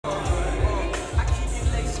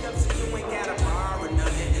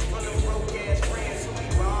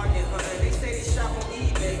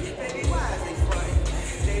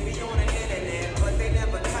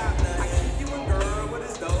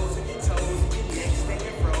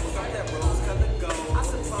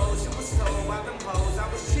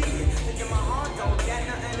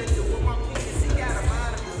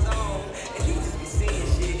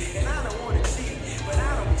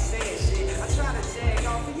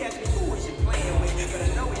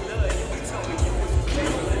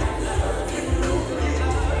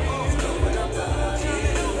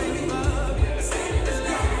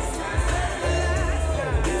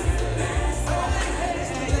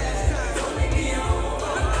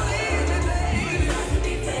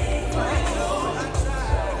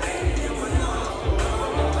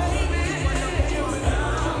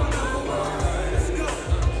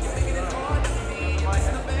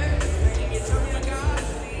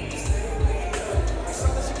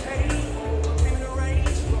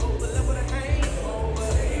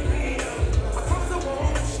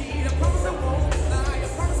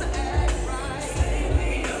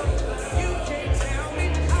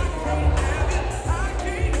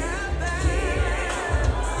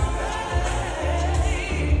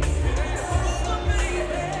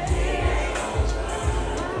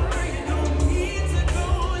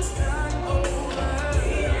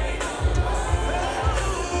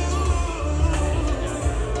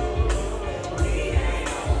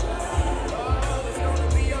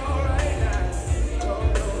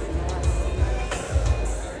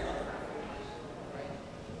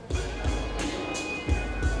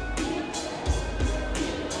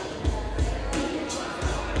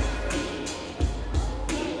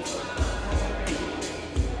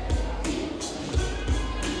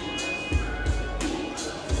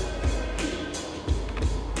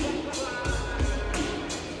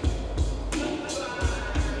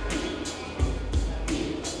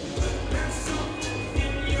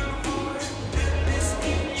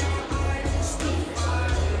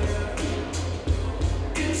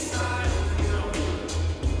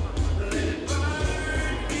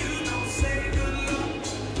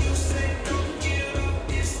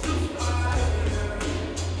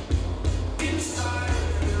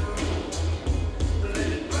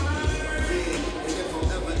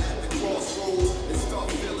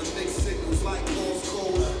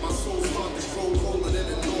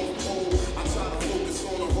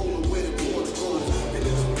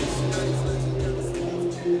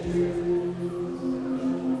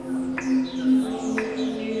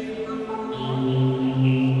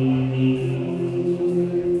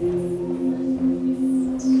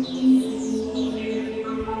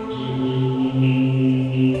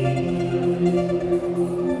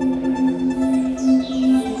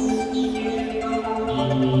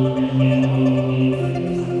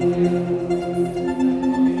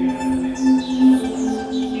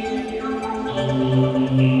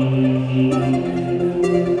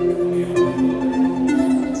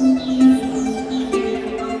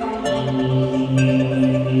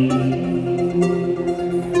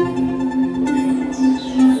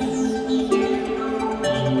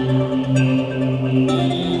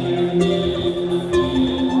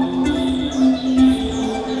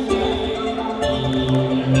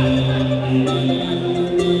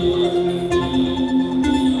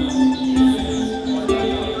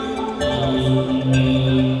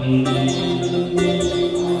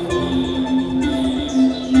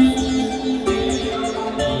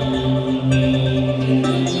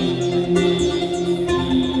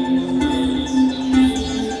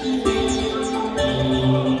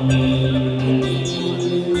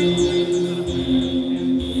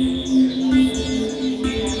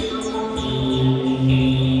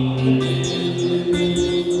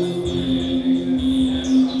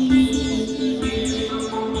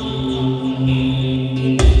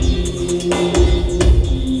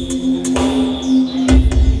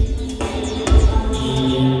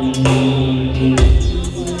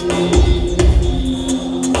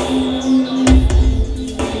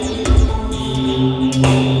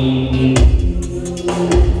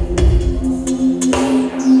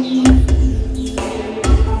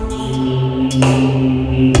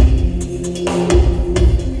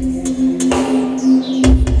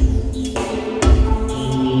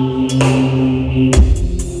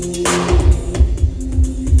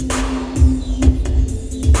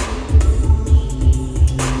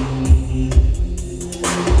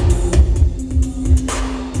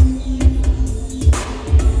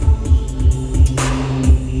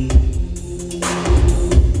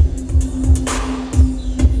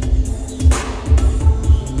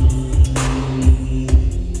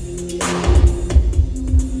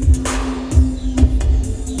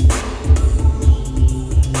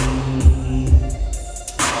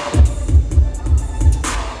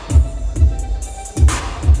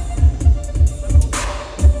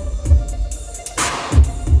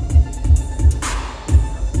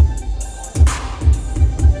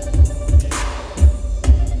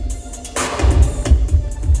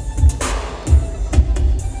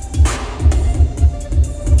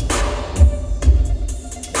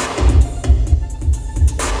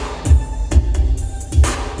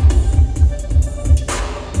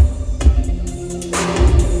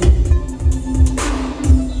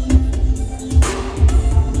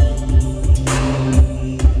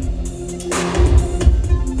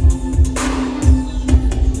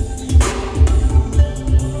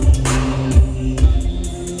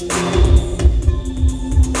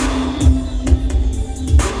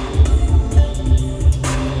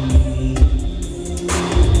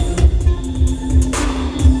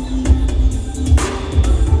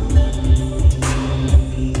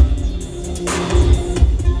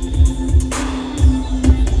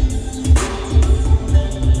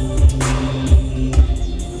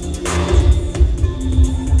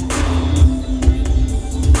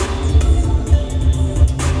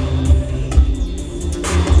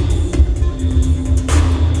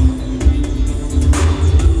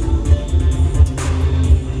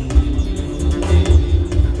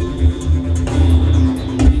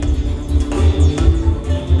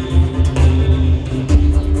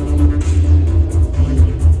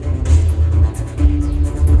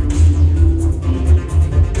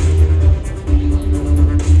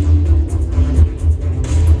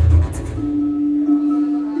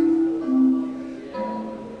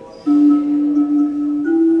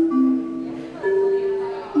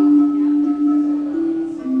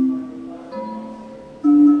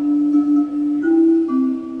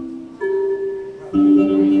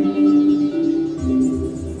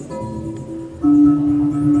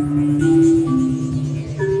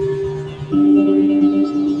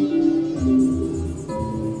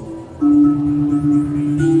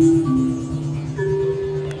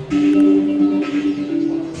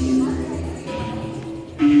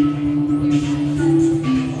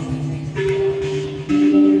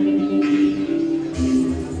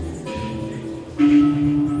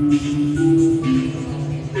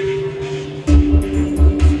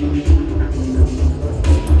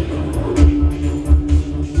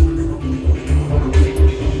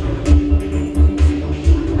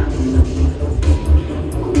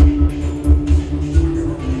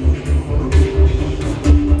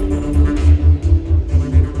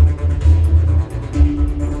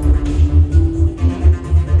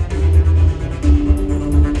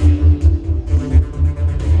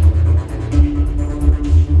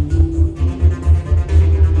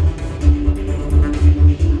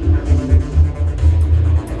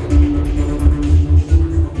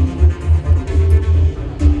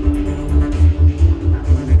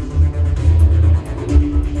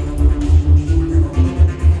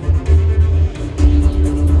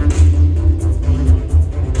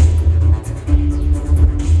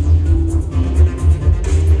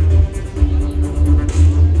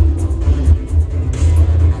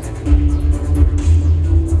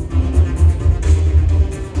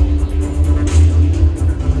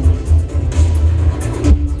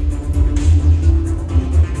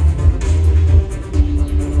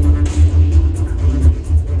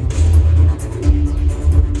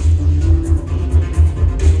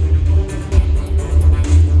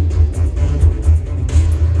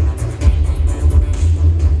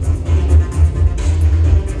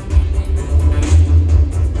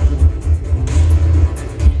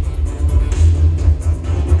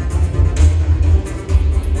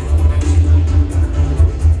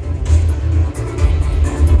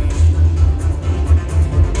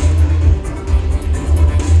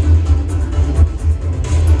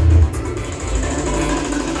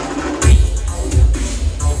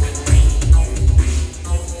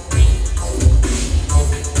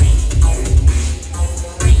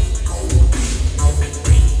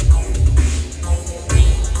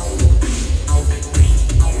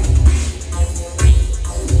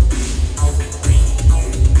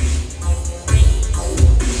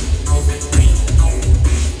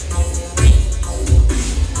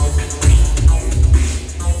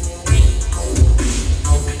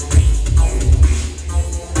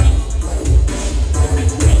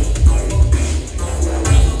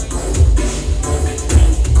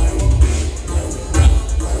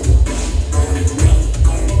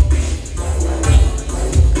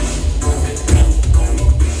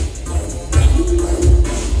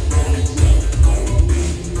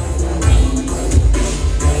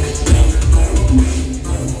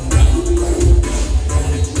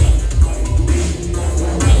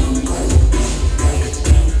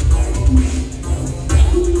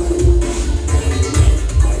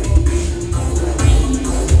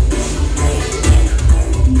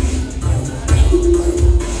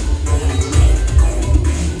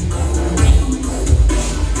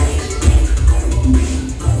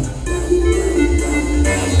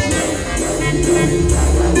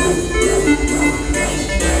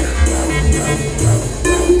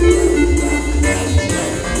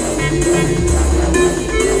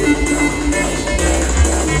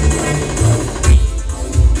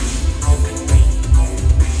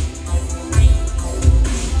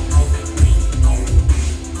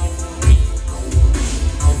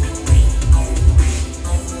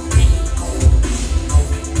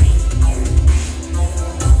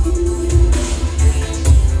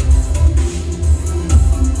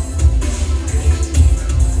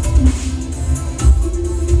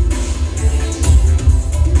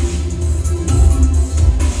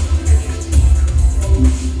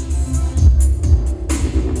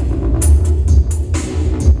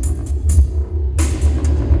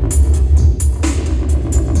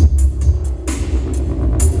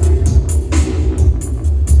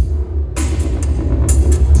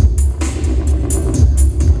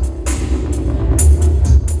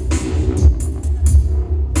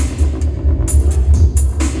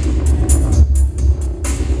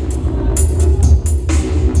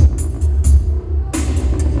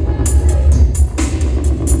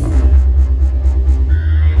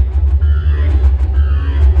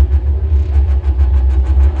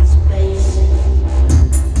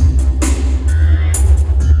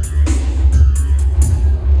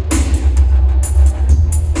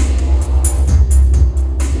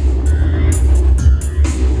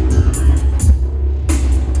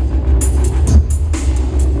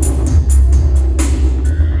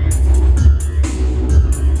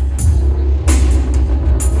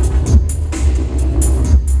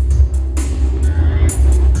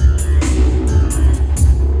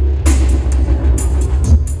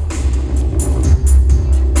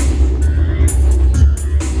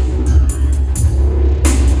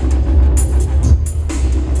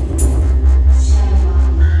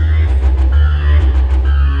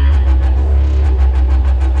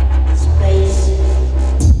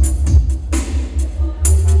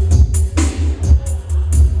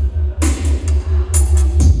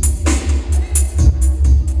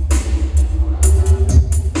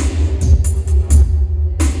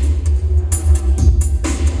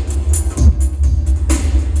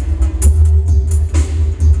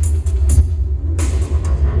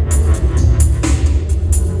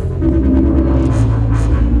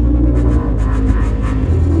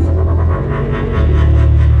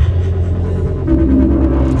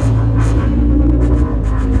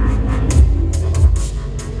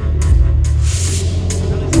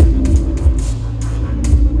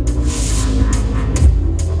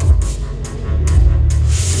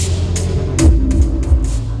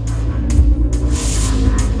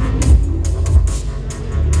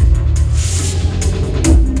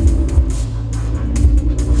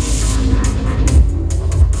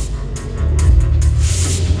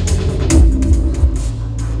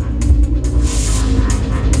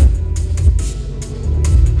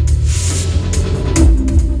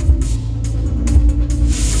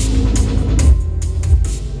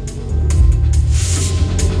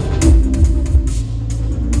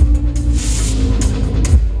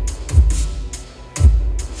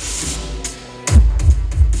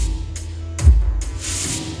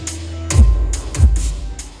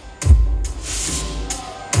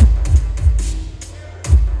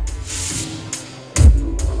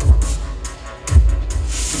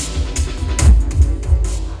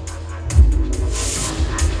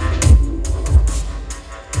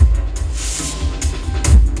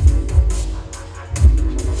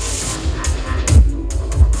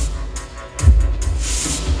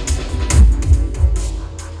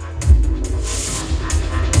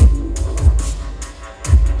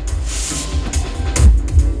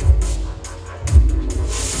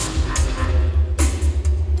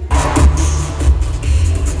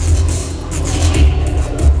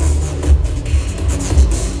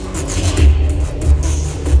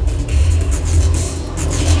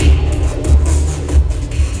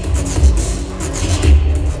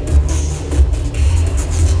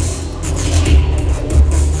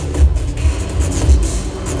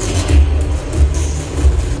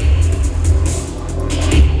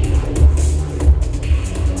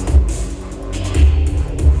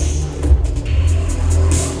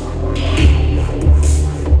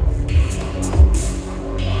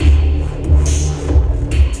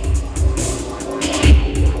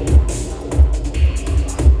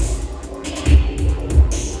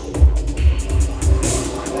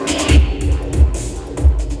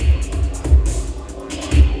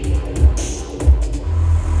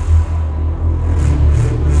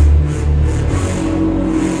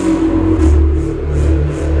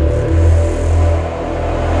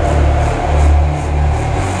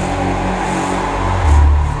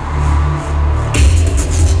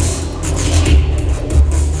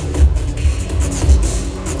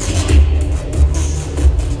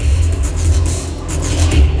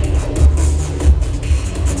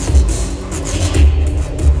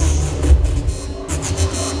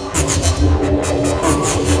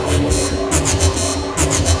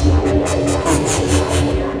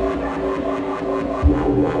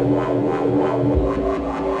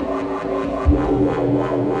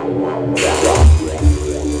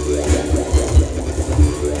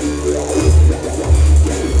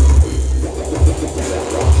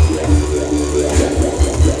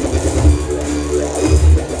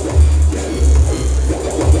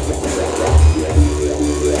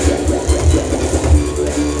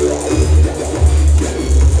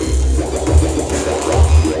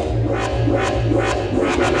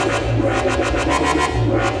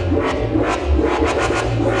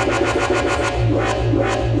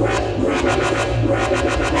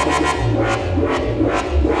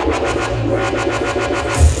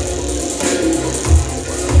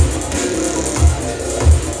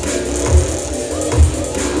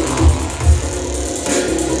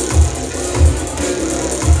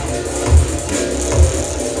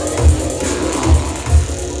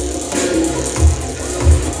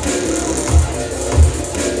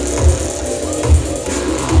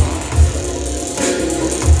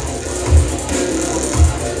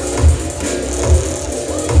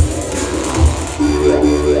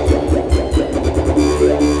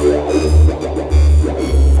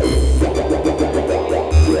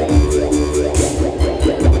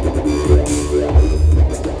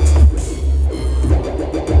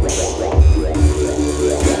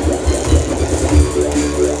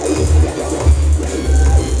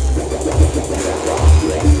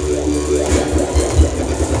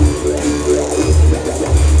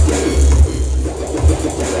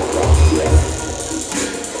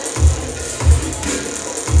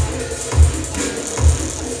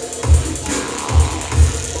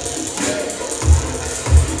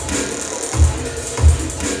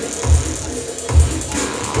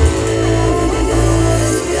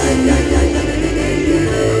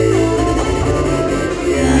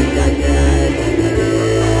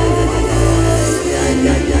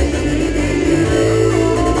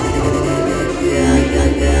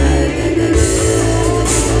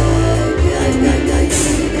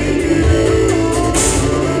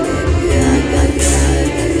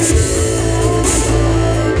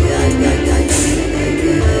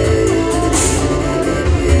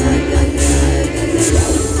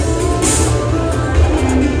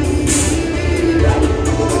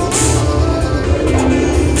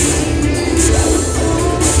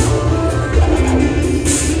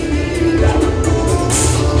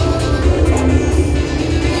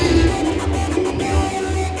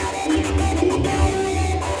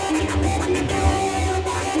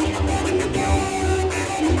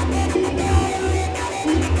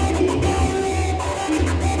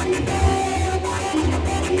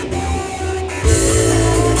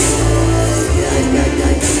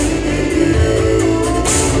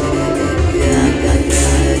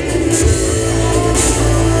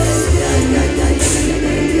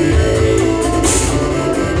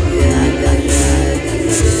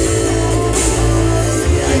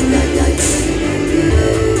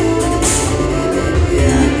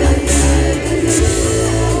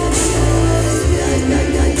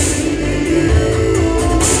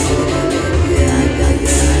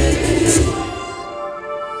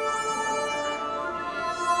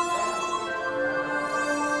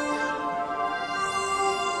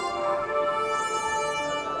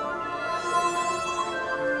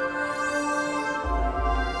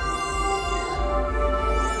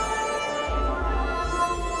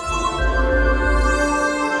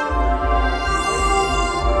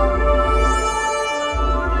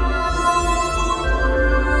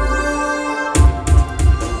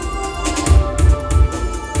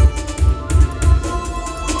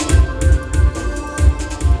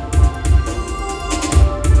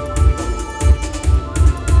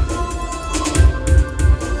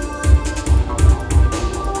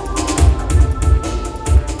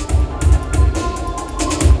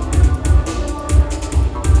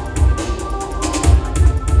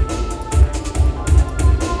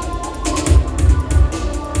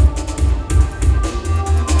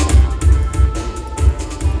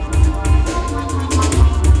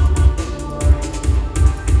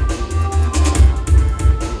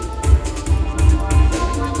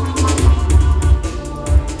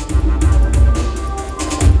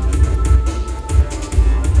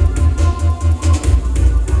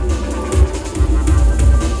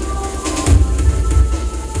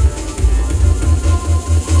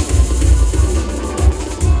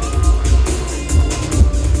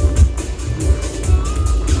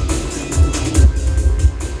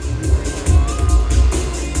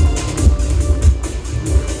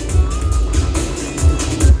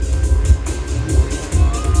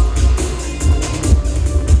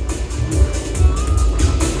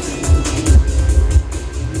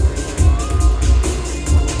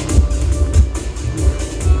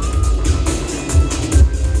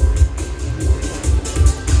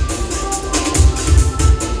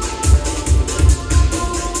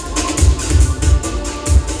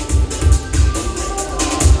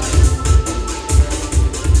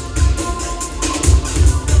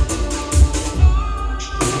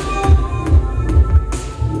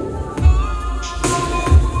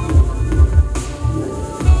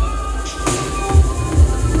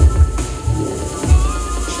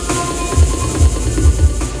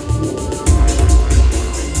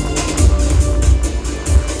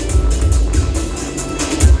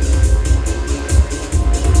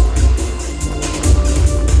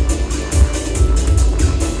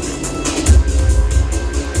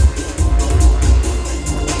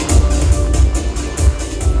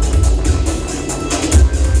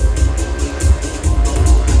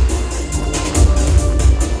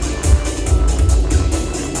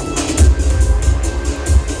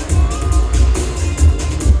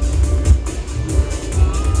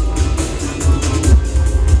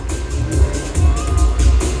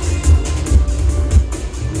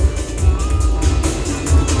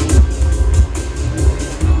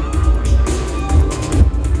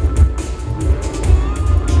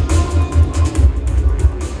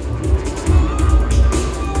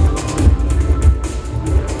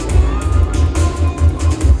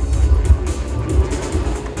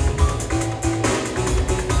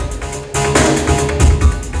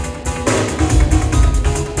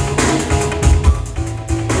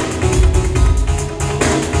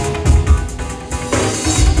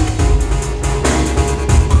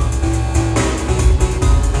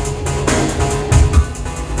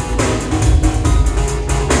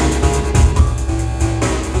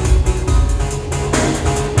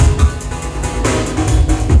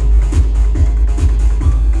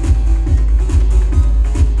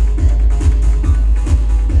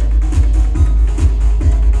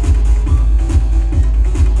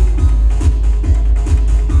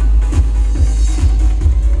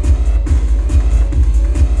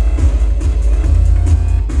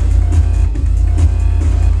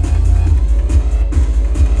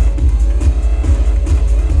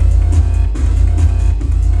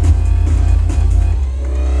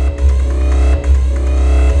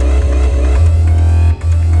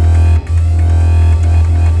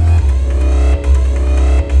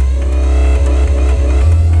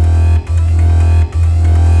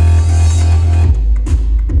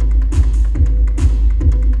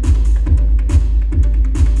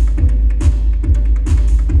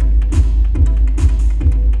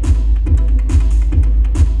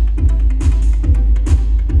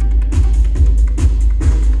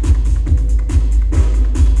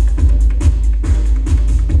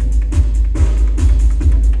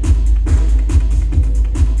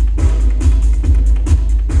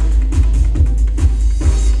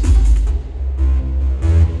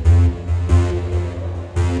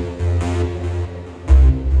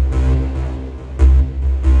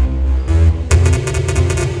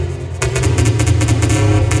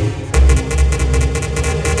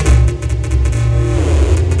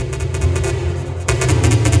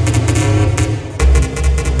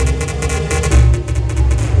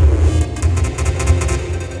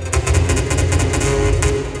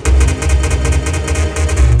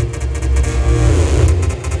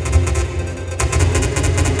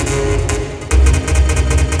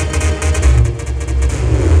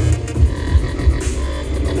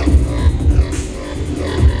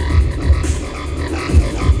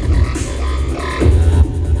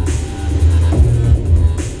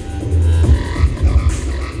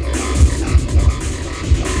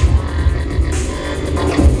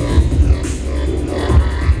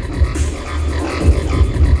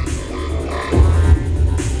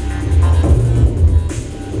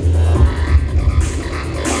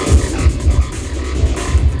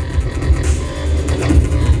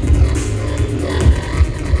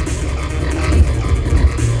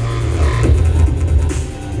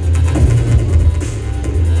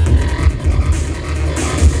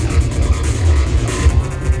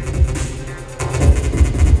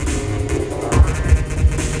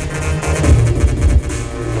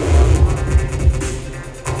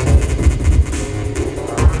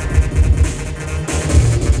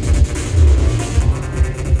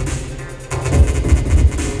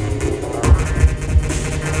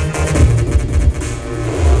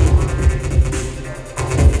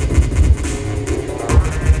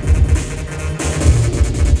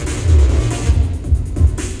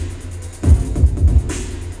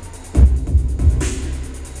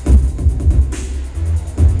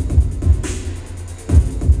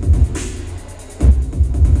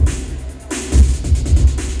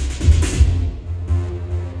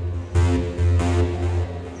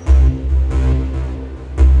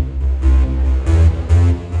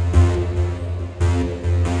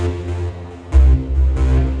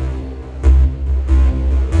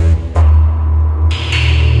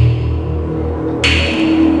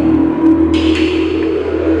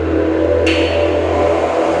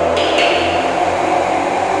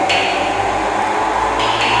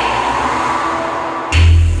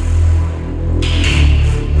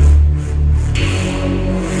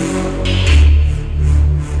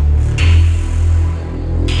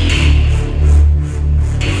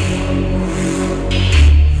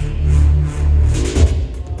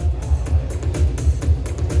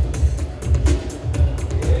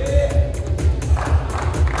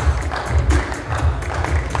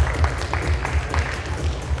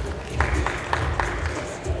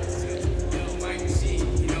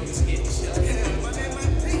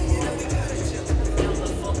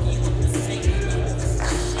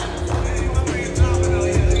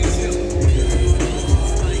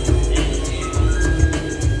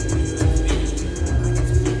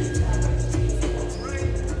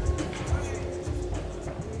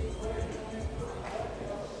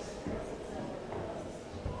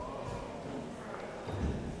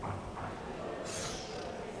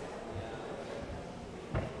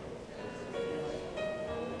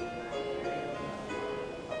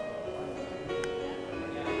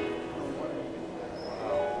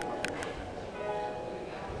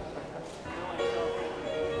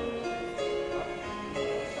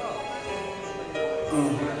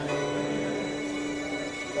Pushing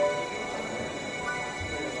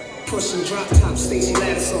drop tops, Stacy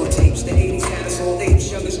Lattice on tapes. The 80s had us all apes,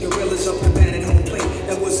 youngest gorillas up the bat at home plate.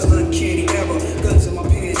 That was an uncanny era. Guns in my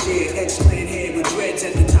pants, yeah. X-Plan head with dreads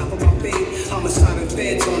at the top of my fade. Homicidal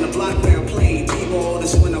feds on the block where I played b-ball.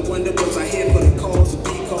 That's when I wonder, was I here for the calls or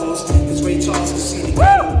B-calls? Cause Ray Charles could see the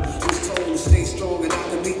ghetto. Was told to stay strong and I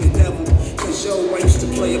could beat the devil. Cause yo, I used to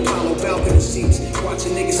play Apollo balcony seats.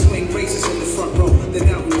 Watching niggas swing races in the front row. Then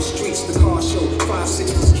out in the streets, the car show.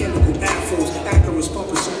 560s, chemical afros. Acros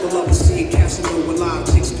pumping super lovers, seeing Casanova live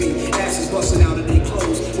 6B. Asses busting out of their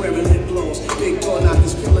clothes, wearing lip gloss. Big door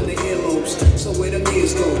knockers peeling their earlobes. So where the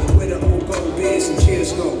beers go? Where the old gold beers and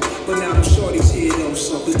cheers go? But now them shorties here though.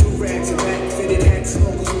 So the do-rags are back, fitted hats,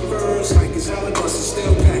 smokers and furs. Like his alley bus is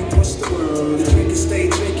still packed. What's the word? The drinkers stay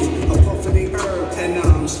drinking, a puff of the herb. And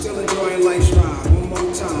I'm still enjoying life's ride. One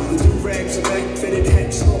more time. The do-rags are back, fitted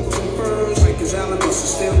hats, smokers and furs. Like his alley bus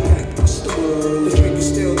is still packed. What's the word? The drinkers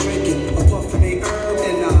still drinking, a puff of the herb.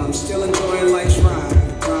 And I'm still enjoying life's ride.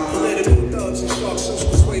 Political thugs and shark suits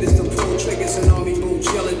persuaders to pull triggers and army boots.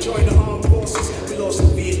 Yelling, join the armed forces. We lost the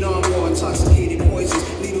Vietnam War, intoxicated poisons.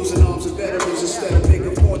 Needles and arms of veterans instead of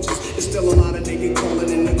bigger fortunes. There's still a lot of niggas calling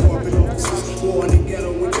in the corporate offices. War in the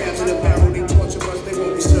ghetto with crabs in the barrel. They torture us, they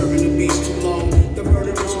won't be serving the beast too long. The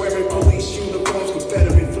murderers wearing police uniforms,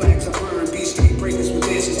 Confederate flags. I burn beast street breakers with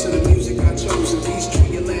dances to the music I chose. In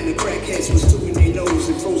Peachtree, Atlanta, crackheads was tubing their nose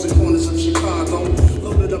in frozen corners of Chicago.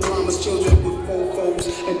 Loaded up llamas, children with fofos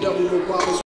and double revolvers.